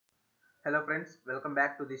Hello friends, welcome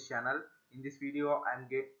back to this channel. In this video,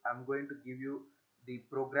 I'm going to give you the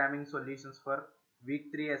programming solutions for week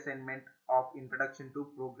 3 assignment of Introduction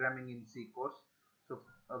to Programming in C course. So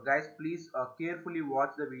guys, please carefully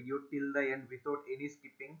watch the video till the end without any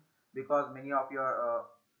skipping, because many of your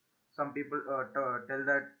some people tell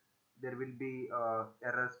that there will be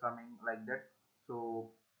errors coming like that.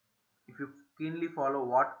 So if you keenly follow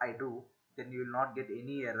what I do, then you will not get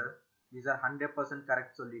any error. These are 100%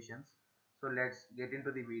 correct solutions. So let's get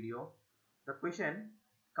into the video. The question: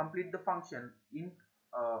 complete the function in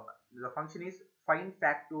the function is find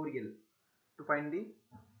factorial to find the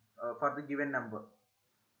for the given number.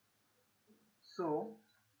 So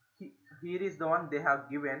here is the one they have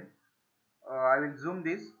given. I will zoom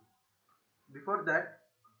this. Before that,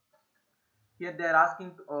 here they are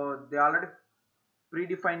asking. They already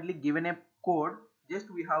predefinedly given a code. Just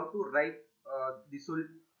we have to write the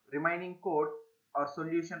remaining code or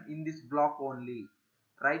solution in this block only.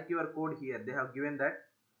 Write your code here. They have given that.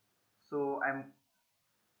 So I'm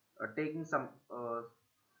taking some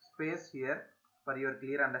space here for your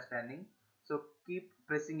clear understanding. So keep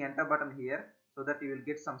pressing enter button here so that you will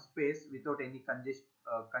get some space without any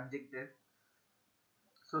conjecture.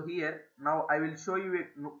 So here now I will show you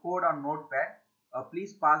a code on notepad.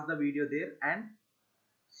 Please pause the video there and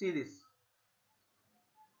see this.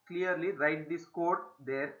 Clearly write this code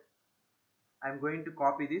there. I'm going to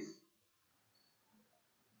copy this.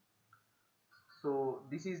 So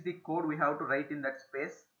this is the code we have to write in that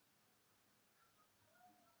space.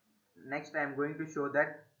 Next I'm going to show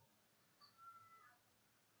that.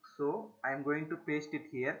 So I'm going to paste it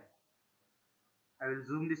here. I will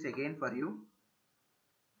zoom this again for you.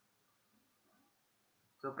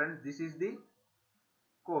 So friends, this is the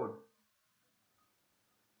code.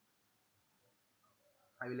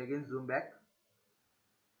 I will again zoom back.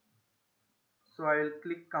 So I will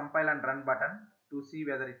click compile and run button to see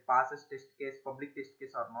whether it passes test case, public test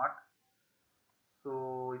case or not.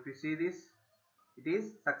 So if you see this, it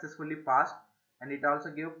is successfully passed, and it also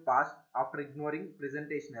gave passed after ignoring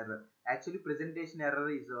presentation error. Actually presentation error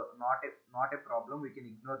is not a problem, we can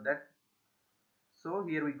ignore that. So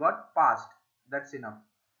here we got passed, that's enough.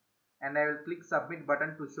 And I will click submit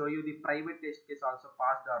button to show you the private test case also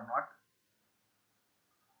passed or not.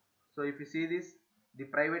 So if you see this, the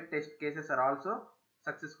private test cases are also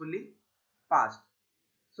successfully passed.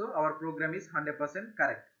 So our program is 100%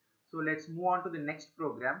 correct. So let's move on to the next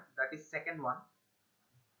program, that is second one.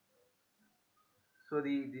 So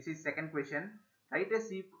this is second question. Write a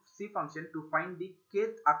C function to find the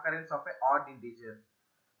kth occurrence of an odd integer.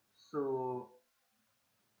 So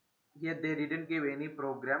here they didn't give any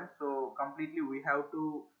program, so completely we have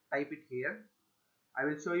to type it here. I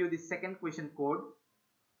will show you the second question code.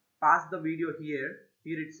 Pause the video here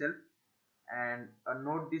itself, and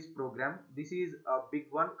note this program. This is a big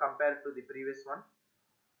one compared to the previous one.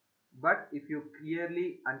 But if you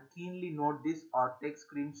clearly and keenly note this or take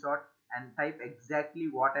screenshot and type exactly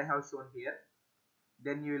what I have shown here,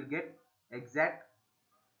 then you will get exact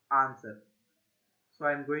answer. So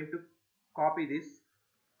I am going to copy this.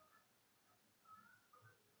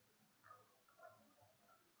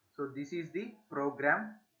 So this is the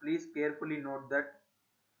program. Please carefully note that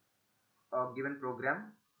given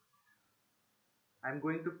program. I am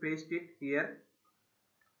going to paste it here.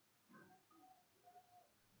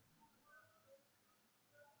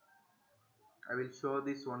 I will show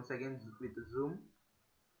this once again with zoom.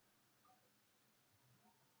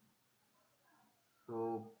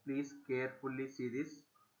 So please carefully see this.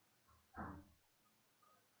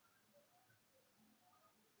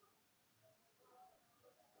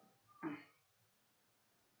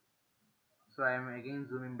 So I am again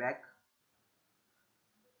zooming back.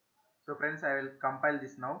 So friends, I will compile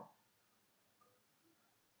this now.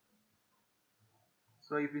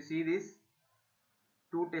 So if you see this,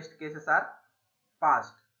 two test cases are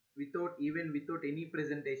passed without any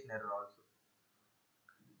presentation error also.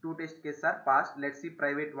 Two test cases are passed. Let's see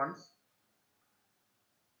private ones.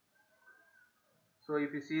 So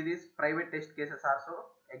if you see this, private test cases are so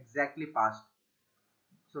exactly passed.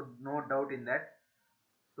 So no doubt in that.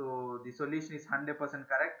 So the solution is 100%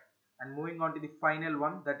 correct. And moving on to the final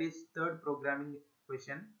one, that is third programming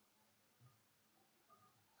question.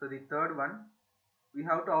 So the third one, we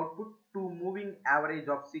have to output two moving average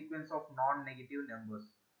of sequence of non-negative numbers.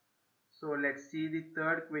 So let's see the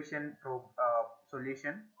third question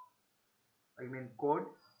solution. I mean code.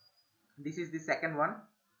 This is the second one.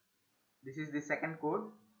 This is the second code,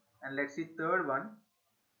 and let's see third one.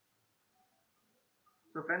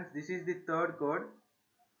 So friends, this is the third code.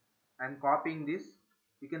 I'm copying this.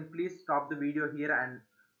 You can please stop the video here and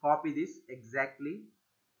copy this exactly.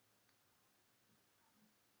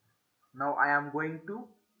 Now I am going to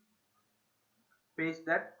paste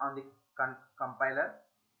that on the compiler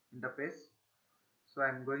interface. So I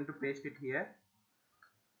am going to paste it here.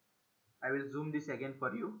 I will zoom this again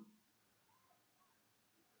for you.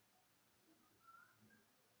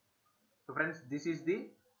 So friends, this is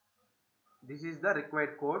the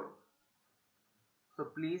required code. So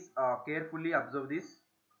please carefully observe this.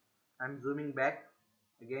 I'm zooming back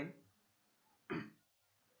again.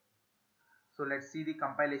 So let's see the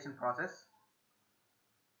compilation process.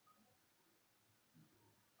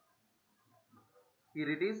 Here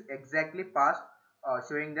it is exactly passed,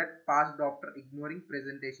 showing that passed after ignoring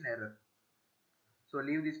presentation error. So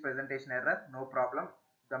leave this presentation error, no problem.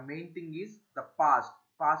 The main thing is the passed,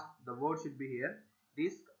 the word should be here. It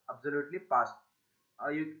is absolutely passed.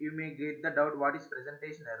 You may get the doubt, what is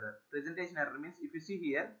presentation error? Presentation error means, if you see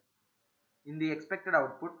here in the expected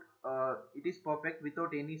output, it is perfect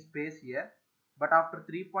without any space here, but after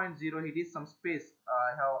 3.0 it is some space.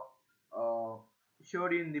 I have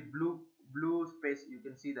showed you in the blue space. You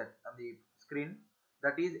can see that on the screen,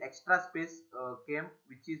 that is extra space came,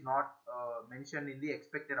 which is not mentioned in the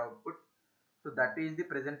expected output. So that is the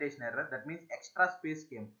presentation error. That means extra space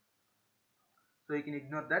came. So you can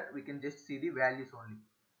ignore that. We can just see the values only.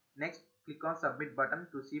 Next, click on submit button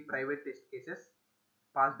to see private test cases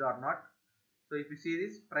passed or not. So if you see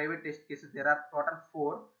this private test cases, there are total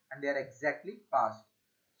 4 and they are exactly passed.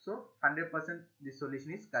 So 100% the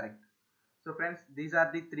solution is correct. So friends, these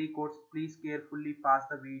are the 3 codes. Please carefully pause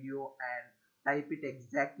the video and type it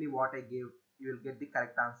exactly what I gave. You will get the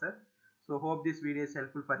correct answer. So hope this video is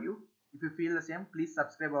helpful for you. If you feel the same, please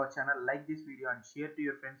subscribe our channel, like this video and share to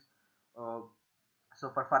your friends. Uh, so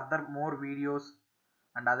for further more videos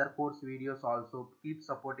and other course videos also, keep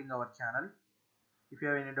supporting our channel. If you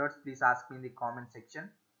have any doubts, please ask me in the comment section.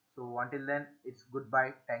 So until then, it's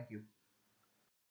goodbye. Thank you.